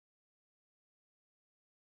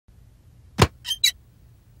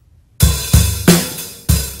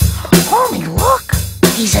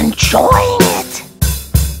he's enjoying it.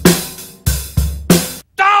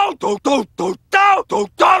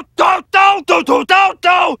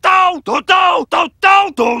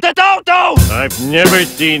 I've never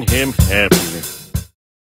seen him happier.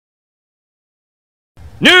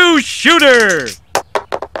 New shooter!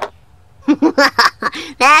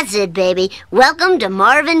 That's it, baby. Welcome to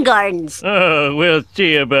Marvin Gardens. Oh, we'll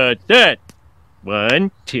see about that.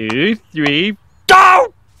 1, 2, 3,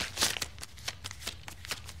 go!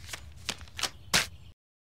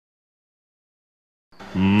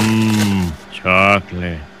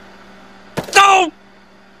 Chocolate. No!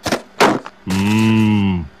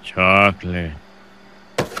 Chocolate.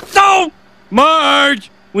 No!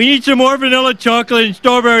 Marge! We need some more vanilla chocolate and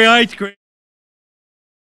strawberry ice cream.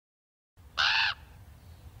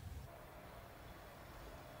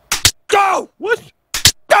 Go! What?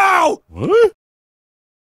 Go! What?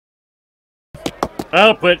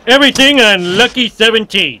 I'll put everything on Lucky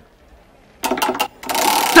 17.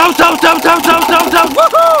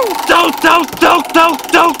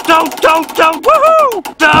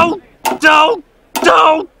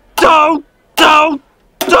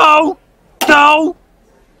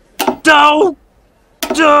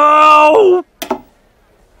 Woohoo!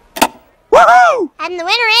 Woohoo! And the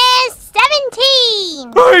winner is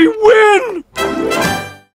 17! I win!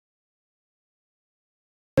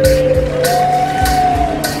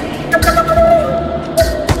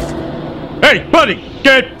 Hey, buddy!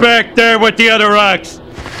 Get back there with the other rocks!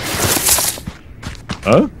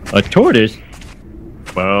 Huh? A tortoise?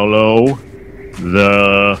 Follow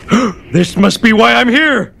the... This must be why I'm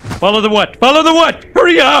here! Follow the what? Follow the what?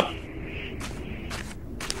 Hurry up!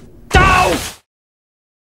 Go!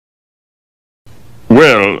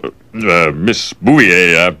 Well, Miss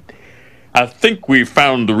Bouvier, I think we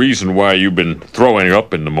found the reason why you've been throwing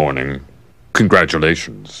up in the morning.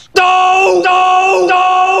 Congratulations. No! No!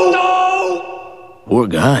 No! No! Poor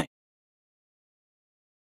guy.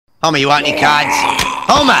 Homer, you want any cards?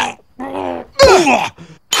 Homer!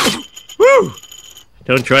 Woo!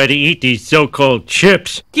 Don't try to eat these so-called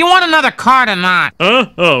chips. Do you want another card or not? Huh?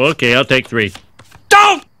 Oh, okay, I'll take 3.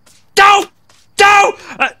 Don't!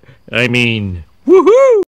 I mean...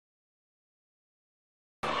 Woohoo!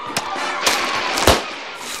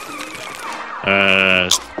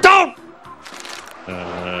 Don't!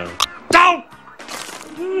 Don't!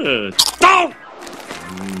 Don't!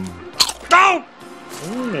 Don't!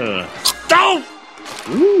 Don't!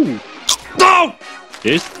 Ooh! Don't!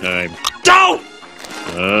 This time. Don't!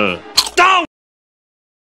 Don't!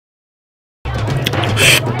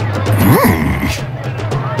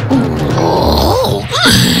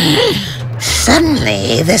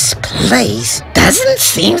 Suddenly, this place doesn't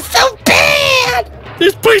seem so bad.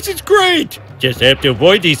 This place is great! Just have to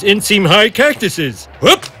avoid these inseam high cactuses.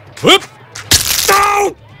 Whoop! Whoop!